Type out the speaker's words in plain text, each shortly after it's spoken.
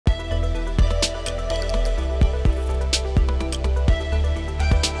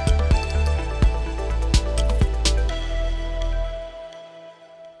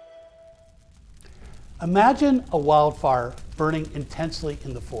Imagine a wildfire burning intensely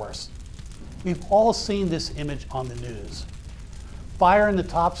in the forest. We've all seen this image on the news. Fire in the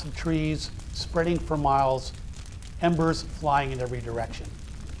tops of trees, spreading for miles, embers flying in every direction.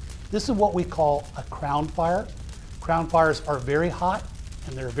 This is what we call a crown fire. Crown fires are very hot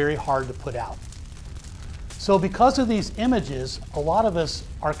and they're very hard to put out. So because of these images, a lot of us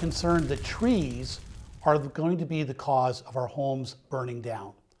are concerned that trees are going to be the cause of our homes burning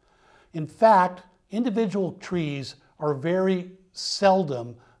down. In fact, individual trees are very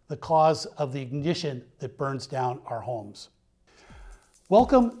seldom the cause of the ignition that burns down our homes.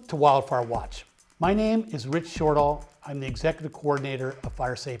 Welcome to Wildfire Watch. My name is Rich Shortall. I'm the Executive Coordinator of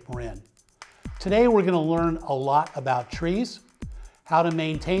Fire Safe Marin. Today we're going to learn a lot about trees, how to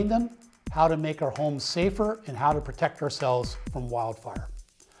maintain them, how to make our homes safer, and how to protect ourselves from wildfire.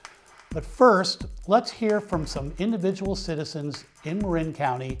 But first, let's hear from some individual citizens in Marin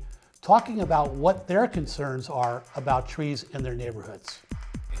County talking about what their concerns are about trees in their neighborhoods.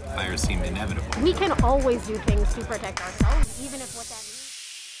 Fires seem inevitable. We can always do things to protect ourselves, even if what that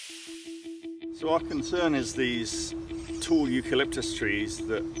means. So our concern is these tall eucalyptus trees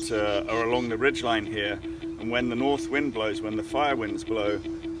that are along the ridgeline here, and when the north wind blows, when the fire winds blow,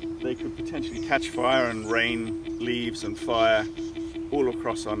 they could potentially catch fire and rain leaves and fire all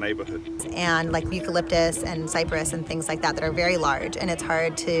across our neighborhood. And like eucalyptus and cypress and things like that that are very large, and it's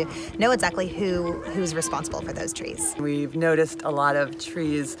hard to know exactly who's responsible for those trees. We've noticed a lot of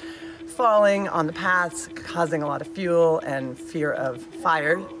trees falling on the paths, causing a lot of fuel and fear of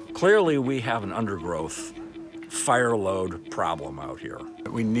fire. Clearly we have an undergrowth fire load problem out here.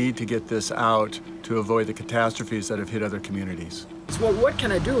 We need to get this out to avoid the catastrophes that have hit other communities. So what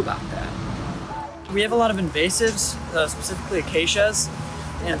can I do about that? We have a lot of invasives, specifically acacias,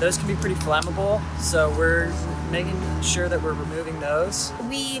 and those can be pretty flammable, so we're making sure that we're removing those.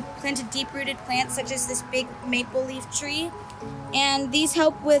 We planted deep-rooted plants such as this big maple leaf tree, and these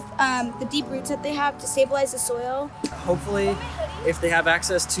help with the deep roots that they have to stabilize the soil. Hopefully, if they have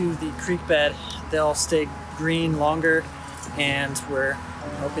access to the creek bed, they'll stay green longer, and we're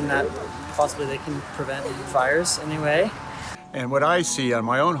hoping that possibly they can prevent fires anyway. And what I see on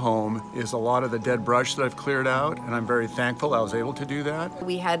my own home is a lot of the dead brush that I've cleared out, and I'm very thankful I was able to do that.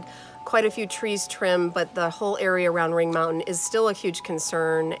 We had quite a few trees trimmed, but the whole area around Ring Mountain is still a huge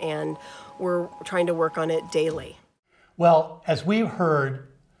concern, and we're trying to work on it daily. Well, as we've heard,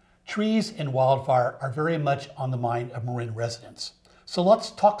 trees and wildfire are very much on the mind of Marin residents. So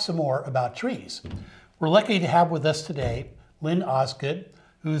let's talk some more about trees. We're lucky to have with us today Lynn Osgood,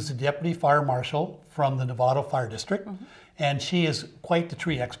 who's the Deputy Fire Marshal from the Novato Fire District. And she is quite the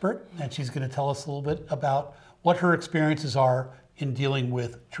tree expert, and she's going to tell us a little bit about what her experiences are in dealing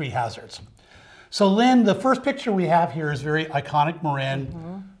with tree hazards. So Lynn, the first picture we have here is very iconic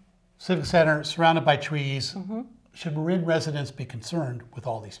Marin, Civic Center surrounded by trees. Should Marin residents be concerned with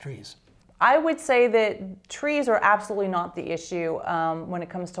all these trees? I would say that trees are absolutely not the issue when it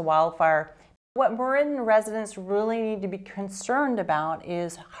comes to wildfire. What Marin residents really need to be concerned about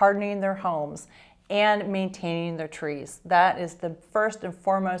is hardening their homes and maintaining their trees. That is the first and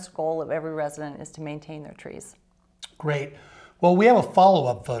foremost goal of every resident, is to maintain their trees. Great. Well, we have a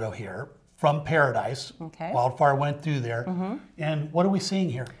follow-up photo here from Paradise. Okay. Wildfire went through there. And what are we seeing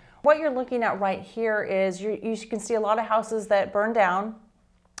here? What you're looking at right here is you can see a lot of houses that burn down,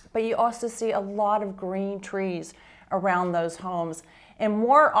 but you also see a lot of green trees around those homes. And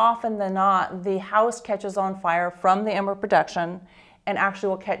more often than not, the house catches on fire from the ember production and actually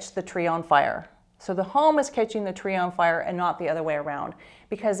will catch the tree on fire. So the home is catching the tree on fire and not the other way around,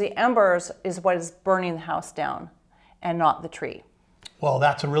 because the embers is what is burning the house down and not the tree. Well,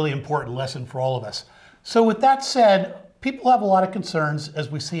 that's a really important lesson for all of us. So with that said, people have a lot of concerns, as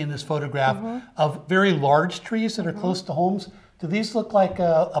we see in this photograph, of very large trees that are close to homes. Do these look like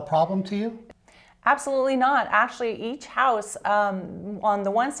a problem to you? Absolutely not. Actually, each house, on the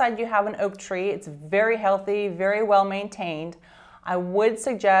one side you have an oak tree. It's very healthy, very well maintained. I would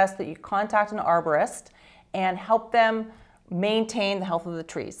suggest that you contact an arborist and help them maintain the health of the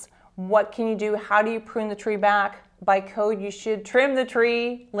trees. What can you do? How do you prune the tree back? By code, you should trim the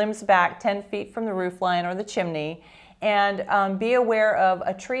tree limbs back 10 feet from the roof line or the chimney, and be aware of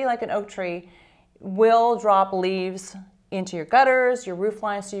a tree like an oak tree will drop leaves into your gutters, your roof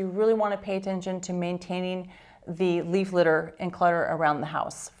lines, so you really want to pay attention to maintaining the leaf litter and clutter around the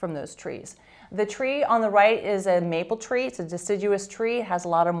house from those trees. The tree on the right is a maple tree. It's a deciduous tree. It has a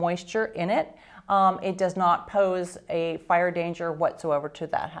lot of moisture in it. It does not pose a fire danger whatsoever to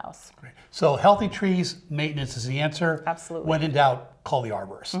that house. Great. So healthy trees, maintenance is the answer. Absolutely. When in doubt, call the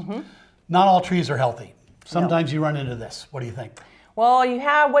arborist. Not all trees are healthy. Sometimes you run into this. What do you think? Well,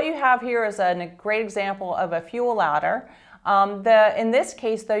 what you have here is a great example of a fuel ladder. In this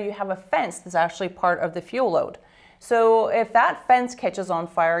case, though, you have a fence that's actually part of the fuel load. So if that fence catches on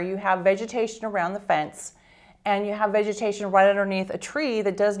fire, you have vegetation around the fence, and you have vegetation right underneath a tree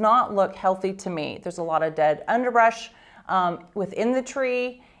that does not look healthy to me. There's a lot of dead underbrush within the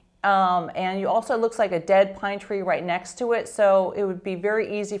tree, and you also looks like a dead pine tree right next to it. So it would be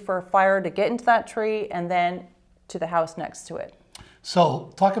very easy for a fire to get into that tree and then to the house next to it.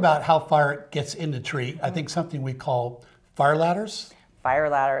 So talk about how fire gets in the tree. I think something we call fire ladders. Fire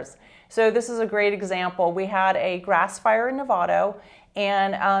ladders. So this is a great example. We had a grass fire in Novato,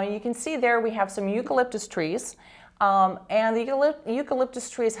 and you can see there we have some eucalyptus trees. And the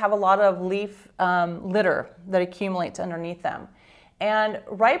eucalyptus trees have a lot of leaf litter that accumulates underneath them. And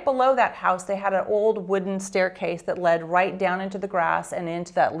right below that house, they had an old wooden staircase that led right down into the grass and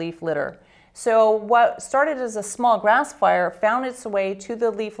into that leaf litter. So what started as a small grass fire found its way to the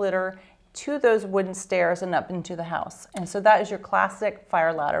leaf litter, to those wooden stairs, and up into the house. And so that is your classic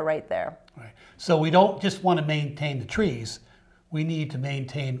fire ladder right there. Right. So we don't just want to maintain the trees, we need to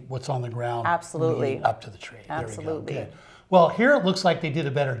maintain what's on the ground. Absolutely. Up to the tree. Absolutely. There we go. Good. Well, here it looks like they did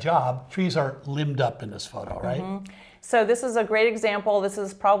a better job. Trees are limbed up in this photo, right? Mm-hmm. So this is a great example. This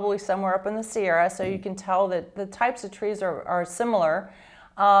is probably somewhere up in the Sierra, so you can tell that the types of trees are similar.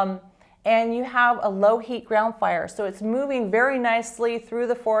 And you have a low heat ground fire. So it's moving very nicely through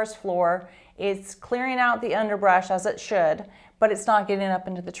the forest floor. It's clearing out the underbrush as it should, but it's not getting up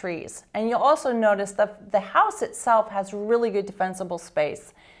into the trees. And you'll also notice that the house itself has really good defensible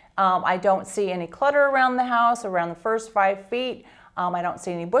space. I don't see any clutter around the house, around the first 5 feet. I don't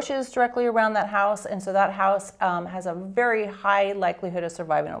see any bushes directly around that house. And so that house has a very high likelihood of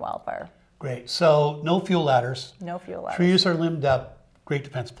surviving a wildfire. Great. So no fuel ladders. No fuel ladders. Trees are limbed up. Great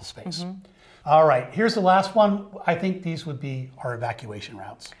defensible space. Mm-hmm. All right, here's the last one. I think these would be our evacuation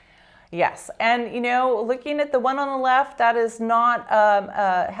routes. Yes, and looking at the one on the left, that is not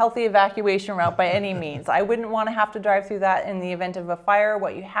a healthy evacuation route by any means. I wouldn't want to have to drive through that in the event of a fire.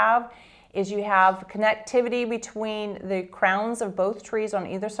 What you have is you have connectivity between the crowns of both trees on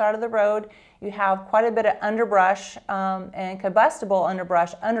either side of the road. You have quite a bit of underbrush and combustible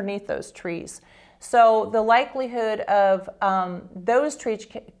underbrush underneath those trees. So the likelihood of those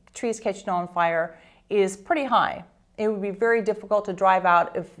trees catching on fire is pretty high. It would be very difficult to drive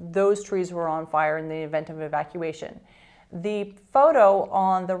out if those trees were on fire in the event of evacuation. The photo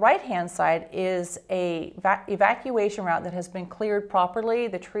on the right-hand side is a evacuation route that has been cleared properly.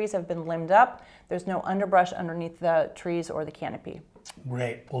 The trees have been limbed up. There's no underbrush underneath the trees or the canopy.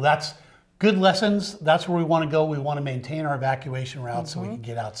 Great. Well, that's good lessons. That's where we want to go. We want to maintain our evacuation routes so we can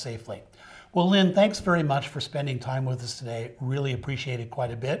get out safely. Well, Lynn, thanks very much for spending time with us today. Really appreciate it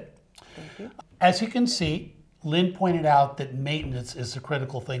quite a bit. Thank you. As you can see, Lynn pointed out that maintenance is the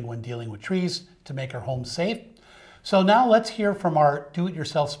critical thing when dealing with trees to make our homes safe. So now let's hear from our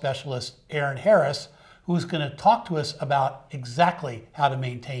do-it-yourself specialist, Arann Harris, who's going to talk to us about exactly how to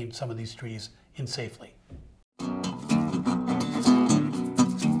maintain some of these trees in safely.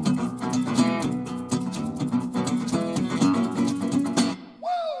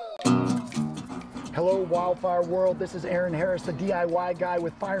 Hello, Wildfire World. This is Arann Harris, the DIY guy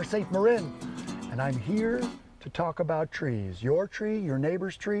with Fire Safe Marin. And I'm here to talk about trees. Your tree, your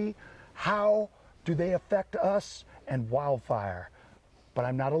neighbor's tree. How do they affect us and wildfire? But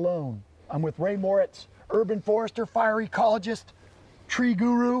I'm not alone. I'm with Ray Moritz, urban forester, fire ecologist, tree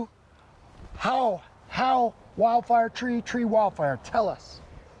guru. How wildfire, tree wildfire? Tell us.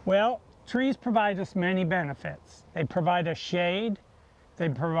 Well, trees provide us many benefits. They provide us shade. They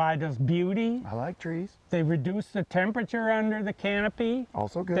provide us beauty. I like trees. They reduce the temperature under the canopy.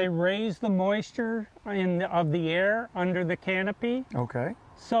 Also good. They raise the moisture of the air under the canopy. Okay.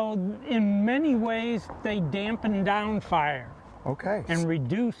 So in many ways, they dampen down fire. Okay. And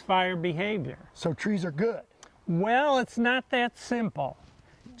reduce fire behavior. So trees are good. Well, it's not that simple.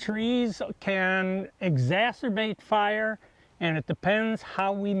 Trees can exacerbate fire, and it depends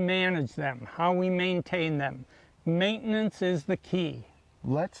how we manage them, how we maintain them. Maintenance is the key.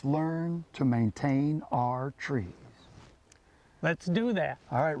 Let's learn to maintain our trees. Let's do that.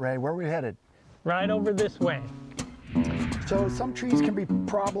 All right, Ray, where are we headed? Right over this way. So some trees can be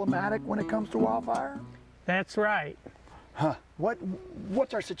problematic when it comes to wildfire? That's right. Huh.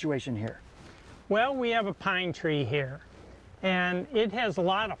 What's our situation here? Well, we have a pine tree here, and it has a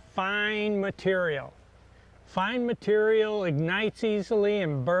lot of fine material. Fine material ignites easily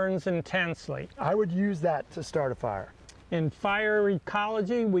and burns intensely. I would use that to start a fire. In fire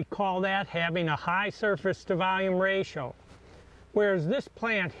ecology, we call that having a high surface to volume ratio. Whereas this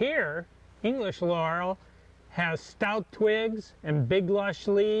plant here, English laurel, has stout twigs and big lush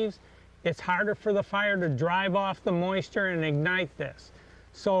leaves, it's harder for the fire to drive off the moisture and ignite this.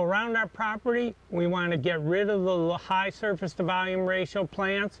 So around our property, we want to get rid of the high surface to volume ratio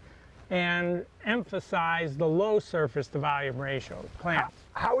plants and emphasize the low surface to volume ratio plants.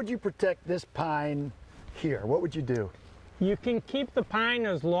 How would you protect this pine here? What would you do? You can keep the pine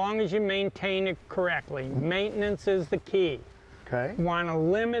as long as you maintain it correctly. Maintenance is the key. Okay. You want to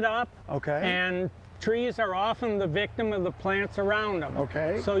limb it up. Okay. And trees are often the victim of the plants around them.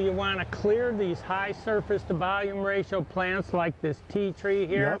 Okay. So you want to clear these high surface to volume ratio plants like this tea tree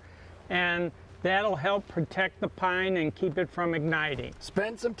here. Yep. And that'll help protect the pine and keep it from igniting.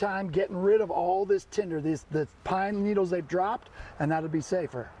 Spend some time getting rid of all this tinder, the pine needles they've dropped, and that'll be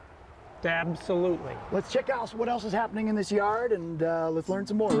safer. Absolutely. Let's check out what else is happening in this yard, and let's learn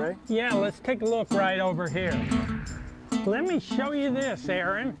some more, Ray. Yeah, let's take a look right over here. Let me show you this,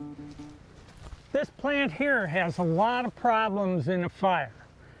 Aaron. This plant here has a lot of problems in a fire,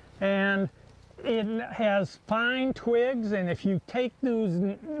 and it has fine twigs, and if you take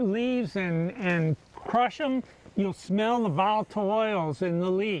those leaves and crush them, you'll smell the volatile oils in the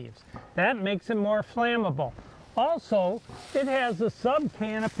leaves. That makes it more flammable. Also, it has a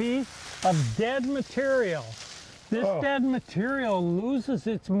subcanopy of dead material. This dead material loses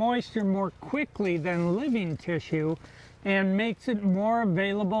its moisture more quickly than living tissue and makes it more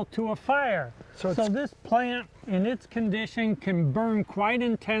available to a fire. So this plant, in its condition, can burn quite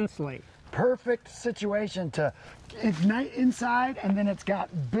intensely. Perfect situation to ignite inside, and then it's got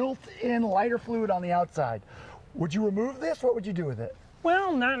built-in lighter fluid on the outside. Would you remove this? What would you do with it?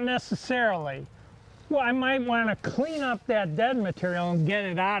 Well, not necessarily. Well, I might want to clean up that dead material and get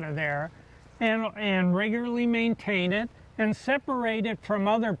it out of there, and regularly maintain it and separate it from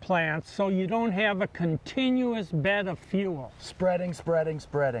other plants so you don't have a continuous bed of fuel. Spreading, spreading,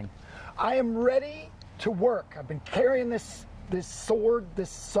 spreading. I am ready to work. I've been carrying this sword, this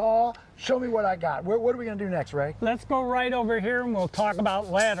saw. Show me what I got. What are we going to do next, Ray? Let's go right over here and we'll talk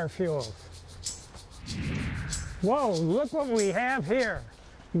about ladder fuels. Whoa, look what we have here.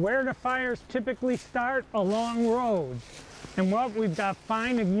 Where do fires typically start? Along roads. And what we've got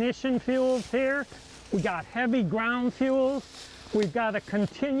fine ignition fuels here. We got heavy ground fuels. We've got a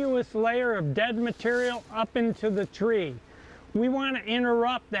continuous layer of dead material up into the tree. We want to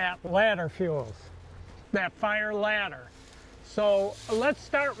interrupt that ladder fuels, that fire ladder. So let's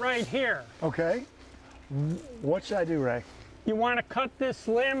start right here. Okay. What should I do, Ray? You want to cut this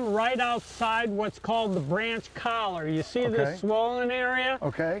limb right outside what's called the branch collar. You see this swollen area?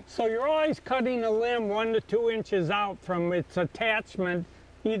 Okay. So you're always cutting a limb 1 to 2 inches out from its attachment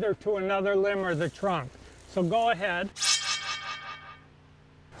either to another limb or the trunk. So go ahead.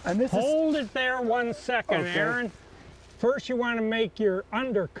 And this Hold it there 1 second, Aaron. First you want to make your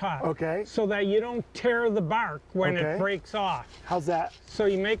undercut so that you don't tear the bark when it breaks off. How's that? So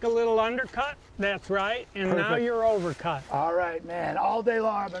you make a little undercut, that's right, and now you're overcut. All right, man, all day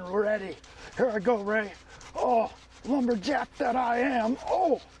long I've been ready. Here I go, Ray. Oh, lumberjack that I am.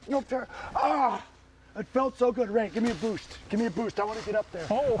 Oh, no tear. Ah, it felt so good. Ray, give me a boost. Give me a boost. I want to get up there.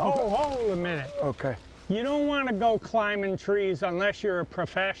 Hold a minute. Okay. You don't want to go climbing trees unless you're a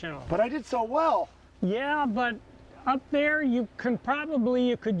professional. But I did so well. Yeah, but up there you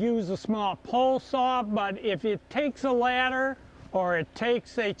could use a small pole saw, but if it takes a ladder or it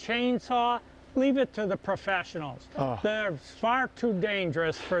takes a chainsaw, leave it to the professionals. They're far too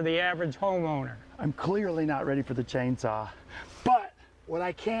dangerous for the average homeowner. I'm clearly not ready for the chainsaw. But what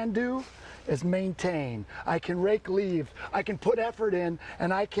I can do is maintain. I can rake leaves, I can put effort in,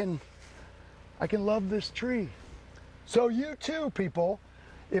 and I can love this tree. So you too, people,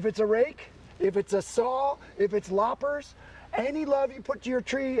 if it's a rake, if it's a saw, if it's loppers, any love you put to your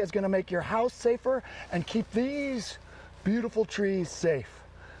tree is going to make your house safer and keep these beautiful trees safe.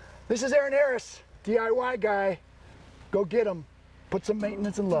 This is Arann Harris, DIY guy. Go get them. Put some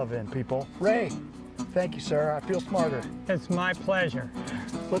maintenance and love in, people. Ray, thank you, sir. I feel smarter. It's my pleasure.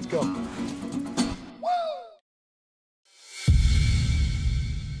 Let's go.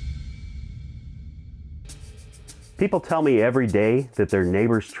 People tell me every day that their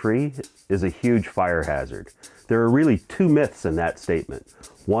neighbor's tree is a huge fire hazard. There are really two myths in that statement.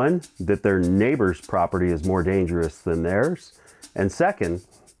 One, that their neighbor's property is more dangerous than theirs. And second,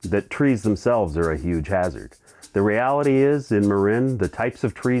 that trees themselves are a huge hazard. The reality is, in Marin, the types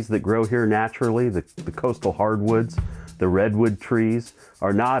of trees that grow here naturally, the coastal hardwoods, the redwood trees,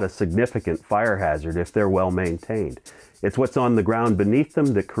 are not a significant fire hazard if they're well maintained. It's what's on the ground beneath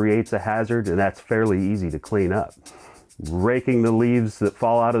them that creates a hazard, and that's fairly easy to clean up. Raking the leaves that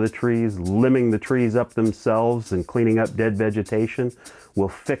fall out of the trees, limbing the trees up themselves, and cleaning up dead vegetation will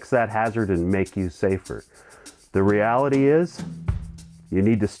fix that hazard and make you safer. The reality is, you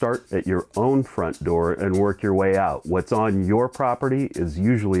need to start at your own front door and work your way out. What's on your property is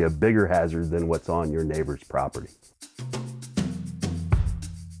usually a bigger hazard than what's on your neighbor's property.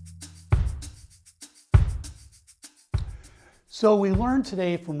 So we learned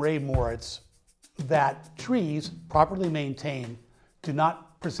today from Ray Moritz that trees, properly maintained, do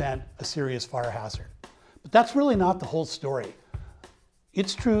not present a serious fire hazard. But that's really not the whole story.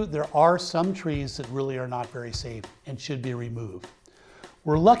 It's true there are some trees that really are not very safe and should be removed.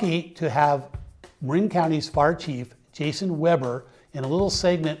 We're lucky to have Marin County's Fire Chief, Jason Weber, in a little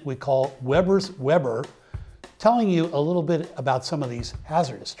segment we call Weber's Weber, telling you a little bit about some of these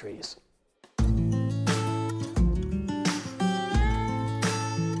hazardous trees.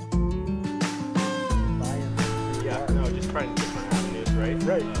 Yeah, no, just trying different avenues, right?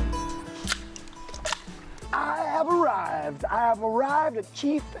 Right. I have arrived. I have arrived at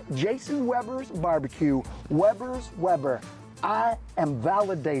Chief Jason Weber's barbecue. Weber's Weber. I am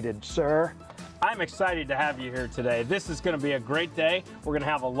validated, sir. I'm excited to have you here today. This is going to be a great day. We're going to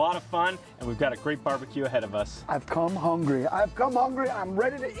have a lot of fun, and we've got a great barbecue ahead of us. I've come hungry. I've come hungry. I'm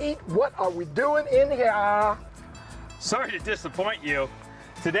ready to eat. What are we doing in here? Sorry to disappoint you.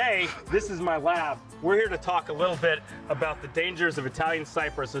 Today, this is my lab. We're here to talk a little bit about the dangers of Italian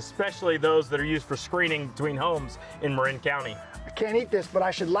cypress, especially those that are used for screening between homes in Marin County. I can't eat this, but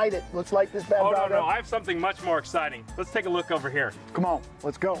I should light it. Let's light this bad boy up. No, I have something much more exciting. Let's take a look over here. Come on,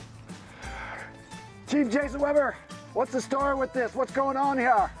 let's go. Chief Jason Weber, what's the story with this? What's going on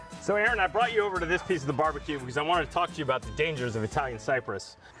here? So Aaron, I brought you over to this piece of the barbecue because I wanted to talk to you about the dangers of Italian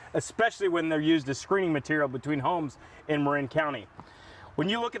cypress, especially when they're used as screening material between homes in Marin County. When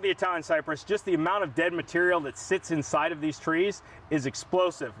you look at the Italian cypress, just the amount of dead material that sits inside of these trees is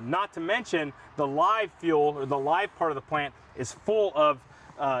explosive. Not to mention the live fuel, or the live part of the plant, is full of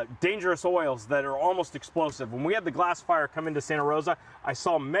dangerous oils that are almost explosive. When we had the glass fire come into Santa Rosa, I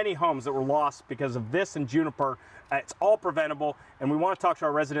saw many homes that were lost because of this and juniper. It's all preventable, and we want to talk to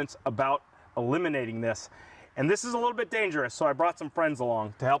our residents about eliminating this. And this is a little bit dangerous, so I brought some friends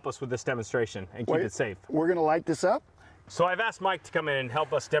along to help us with this demonstration and keep it safe. We're going to light this up? So I've asked Mike to come in and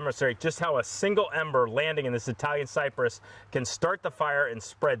help us demonstrate just how a single ember landing in this Italian cypress can start the fire and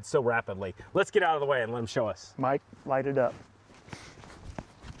spread so rapidly. Let's get out of the way and let him show us. Mike, light it up.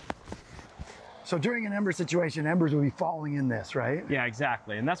 So during an ember situation, embers will be falling in this, right? Yeah,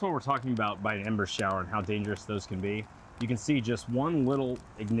 exactly. And that's what we're talking about by an ember shower and how dangerous those can be. You can see just one little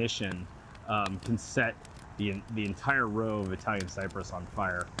ignition can set the entire row of Italian cypress on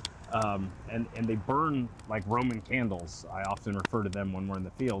fire. And they burn like Roman candles. I often refer to them when we're in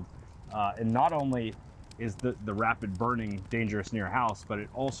the field. And not only is the rapid burning dangerous near a house, but it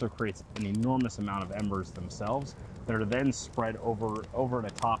also creates an enormous amount of embers themselves that are then spread over and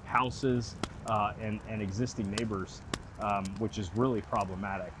atop houses and existing neighbors, which is really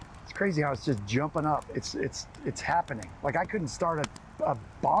problematic. It's crazy how it's just jumping up. It's happening. Like I couldn't start a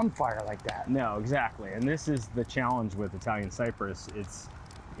bonfire like that. No, exactly. And this is the challenge with Italian cypress. It's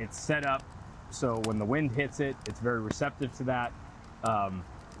set up so when the wind hits it, it's very receptive to that.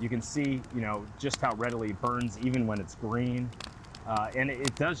 You can see, just how readily it burns even when it's green. And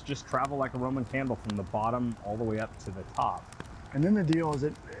it does just travel like a Roman candle from the bottom all the way up to the top. And then the deal is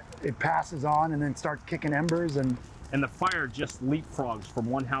it passes on and then starts kicking embers and the fire just leapfrogs from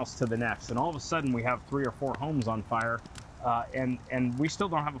one house to the next. And all of a sudden we have 3 or 4 homes on fire and we still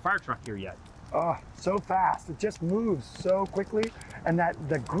don't have a fire truck here yet. Oh, so fast. It just moves so quickly. And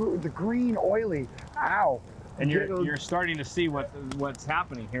the green oily, ow. And you're starting to see what's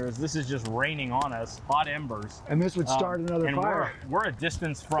happening here is this is just raining on us, hot embers. And this would start another fire. We're a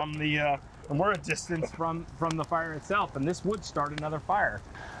distance from the from the fire itself, and this would start another fire.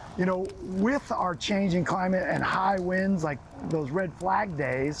 With our changing climate and high winds, like those red flag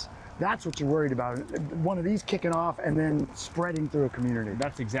days, that's what you're worried about. One of these kicking off and then spreading through a community.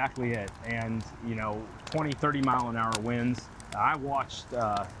 That's exactly it. And 20, 30 mile an hour winds. I watched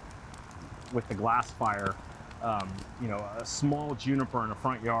with the glass fire, a small juniper in a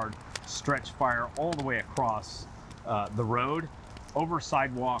front yard stretch fire all the way across the road, over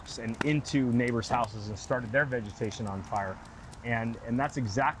sidewalks and into neighbors' houses and started their vegetation on fire. And that's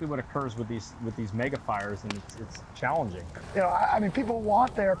exactly what occurs with these mega fires, and it's challenging. I mean, people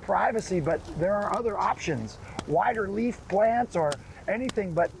want their privacy, but there are other options. Wider leaf plants or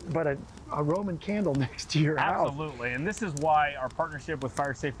anything but a Roman candle next to your house. Absolutely, and this is why our partnership with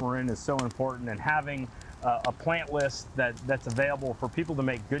Fire Safe Marin is so important, and having a plant list that's available for people to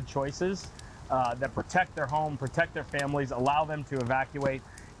make good choices that protect their home, protect their families, allow them to evacuate,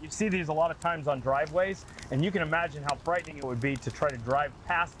 You see these a lot of times on driveways, and you can imagine how frightening it would be to try to drive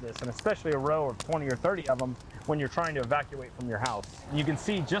past this, and especially a row of 20 or 30 of them when you're trying to evacuate from your house. You can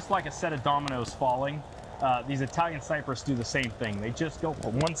see, just like a set of dominoes falling, these Italian cypress do the same thing. They just go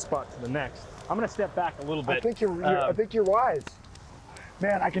from one spot to the next. I'm going to step back a little bit. I think you're wise.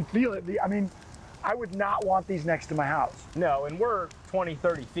 Man, I can feel it. I mean, I would not want these next to my house. No, and we're 20,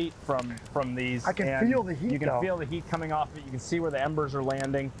 30 feet from these. I can feel the heat, You can feel the heat coming off of it. You can see where the embers are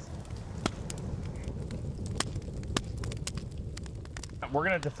landing. We're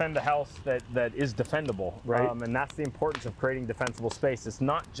going to defend a house that is defendable, right? And that's the importance of creating defensible space. It's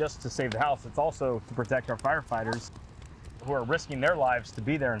not just to save the house, it's also to protect our firefighters who are risking their lives to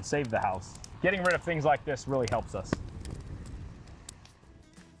be there and save the house. Getting rid of things like this really helps us.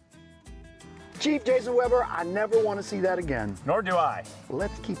 Chief Jason Weber, I never want to see that again. Nor do I.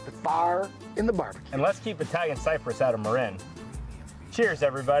 Let's keep the fire in the barbecue. And let's keep Italian cypress out of Marin. Cheers,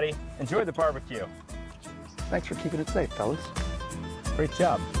 everybody. Enjoy the barbecue. Thanks for keeping it safe, fellas. Great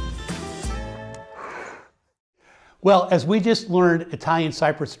job. Well, as we just learned, Italian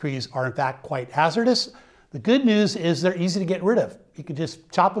cypress trees are in fact quite hazardous. The good news is they're easy to get rid of. You can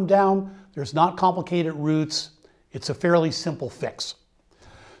just chop them down. There's not complicated roots. It's a fairly simple fix.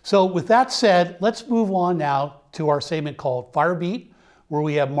 So with that said, let's move on now to our segment called Fire Beat, where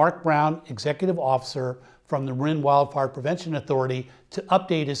we have Mark Brown, Executive Officer from the Marin Wildfire Prevention Authority, to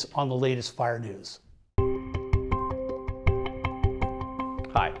update us on the latest fire news.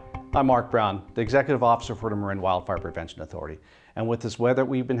 Hi, I'm Mark Brown, the Executive Officer for the Marin Wildfire Prevention Authority. And with this weather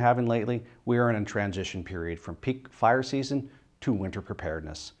we've been having lately, we are in a transition period from peak fire season to winter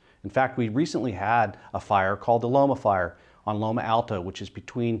preparedness. In fact, we recently had a fire called the Loma Fire on Loma Alta, which is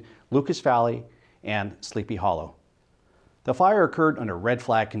between Lucas Valley and Sleepy Hollow. The fire occurred under red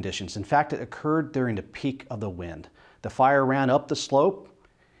flag conditions. In fact, it occurred during the peak of the wind. The fire ran up the slope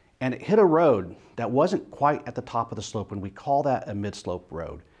and it hit a road that wasn't quite at the top of the slope, and we call that a mid-slope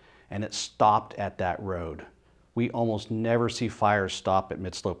road, and it stopped at that road. We almost never see fires stop at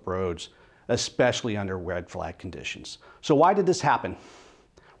mid-slope roads, especially under red flag conditions. So why did this happen?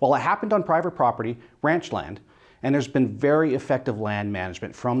 Well, it happened on private property, ranch land, and there's been very effective land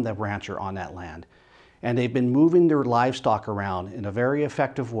management from the rancher on that land. And they've been moving their livestock around in a very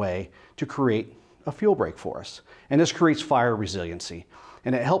effective way to create a fuel break for us. And this creates fire resiliency.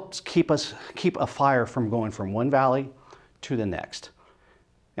 And it helps keep a fire from going from one valley to the next.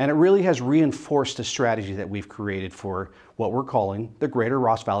 And it really has reinforced the strategy that we've created for what we're calling the Greater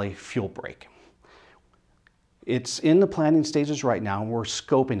Ross Valley Fuel Break. It's in the planning stages right now, and we're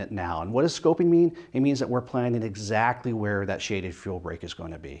scoping it now. And what does scoping mean? It means that we're planning exactly where that shaded fuel break is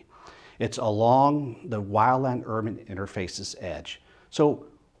going to be. It's along the wildland-urban interface's edge. So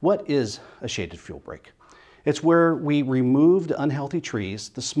what is a shaded fuel break? It's where we remove the unhealthy trees,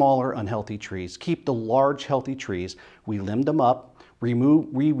 the smaller unhealthy trees, keep the large healthy trees, we limb them up, we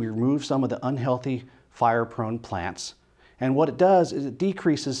remove some of the unhealthy fire-prone plants. And what it does is it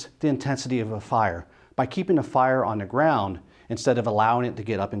decreases the intensity of a fire by keeping a fire on the ground instead of allowing it to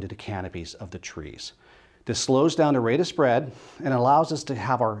get up into the canopies of the trees. This slows down the rate of spread and allows us to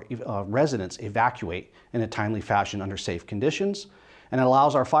have our residents evacuate in a timely fashion under safe conditions, and it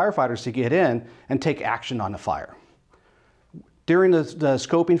allows our firefighters to get in and take action on the fire. During the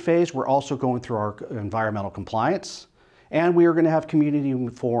scoping phase, we're also going through our environmental compliance, and we are going to have community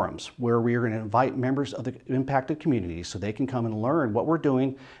forums where we are going to invite members of the impacted communities so they can come and learn what we're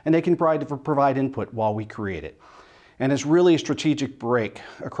doing, and they can provide input while we create it. And it's really a strategic break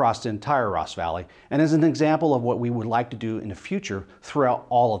across the entire Ross Valley, and is an example of what we would like to do in the future throughout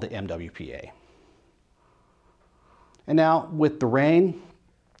all of the MWPA. And now with the rain,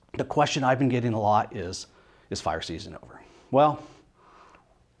 the question I've been getting a lot is fire season over? Well,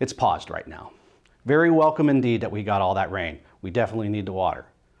 it's paused right now. Very welcome indeed that we got all that rain. We definitely need the water.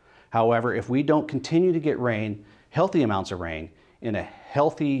 However, if we don't continue to get rain, healthy amounts of rain, in a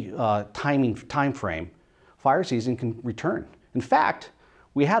healthy time frame, fire season can return. In fact,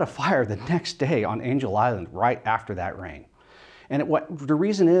 we had a fire the next day on Angel Island right after that rain. And the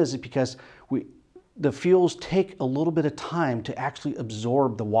reason is because the fuels take a little bit of time to actually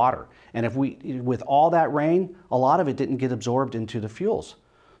absorb the water. And with all that rain, a lot of it didn't get absorbed into the fuels.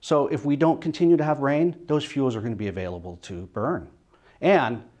 So if we don't continue to have rain, those fuels are going to be available to burn.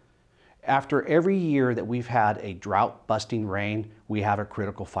 And after every year that we've had a drought-busting rain, we have a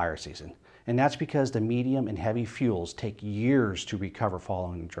critical fire season. And that's because the medium and heavy fuels take years to recover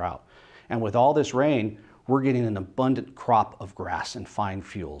following a drought. And with all this rain, we're getting an abundant crop of grass and fine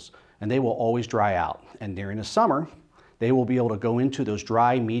fuels, and they will always dry out. And during the summer, they will be able to go into those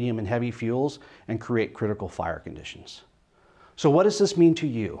dry, medium, and heavy fuels and create critical fire conditions. So what does this mean to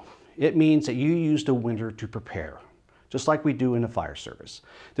you? It means that you use the winter to prepare, just like we do in the fire service.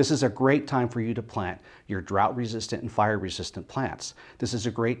 This is a great time for you to plant your drought-resistant and fire-resistant plants. This is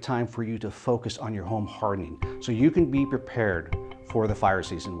a great time for you to focus on your home hardening so you can be prepared for the fire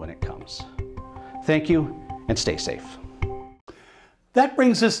season when it comes. Thank you, and stay safe. That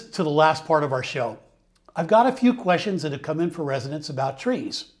brings us to the last part of our show. I've got a few questions that have come in for residents about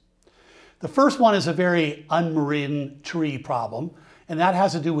trees. The first one is a very un-Marin tree problem, and that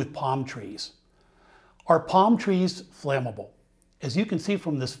has to do with palm trees. Are palm trees flammable? As you can see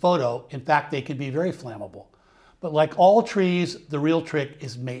from this photo, in fact, they can be very flammable. But like all trees, the real trick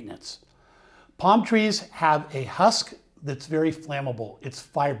is maintenance. Palm trees have a husk that's very flammable. It's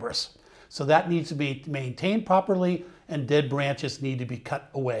fibrous. So that needs to be maintained properly, and dead branches need to be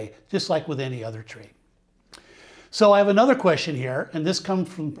cut away, just like with any other tree. So I have another question here, and this comes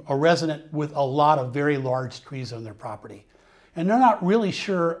from a resident with a lot of very large trees on their property. And they're not really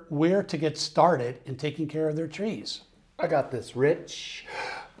sure where to get started in taking care of their trees. I got this, Rich.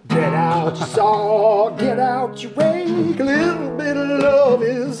 Get out your saw, get out your rake. A little bit of love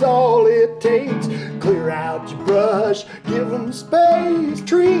is all it takes. Clear out your brush, give them space.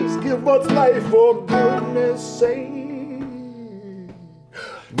 Trees give us life, for goodness sake.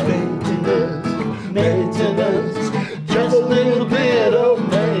 Maintenance, maintenance, just a little bit of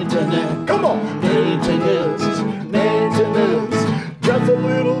maintenance. Come on! Maintenance, maintenance, just a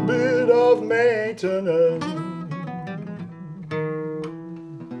little bit of maintenance.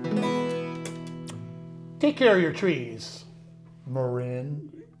 Take care of your trees.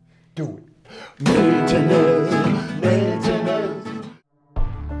 Marin, do it. Maintenance, maintenance.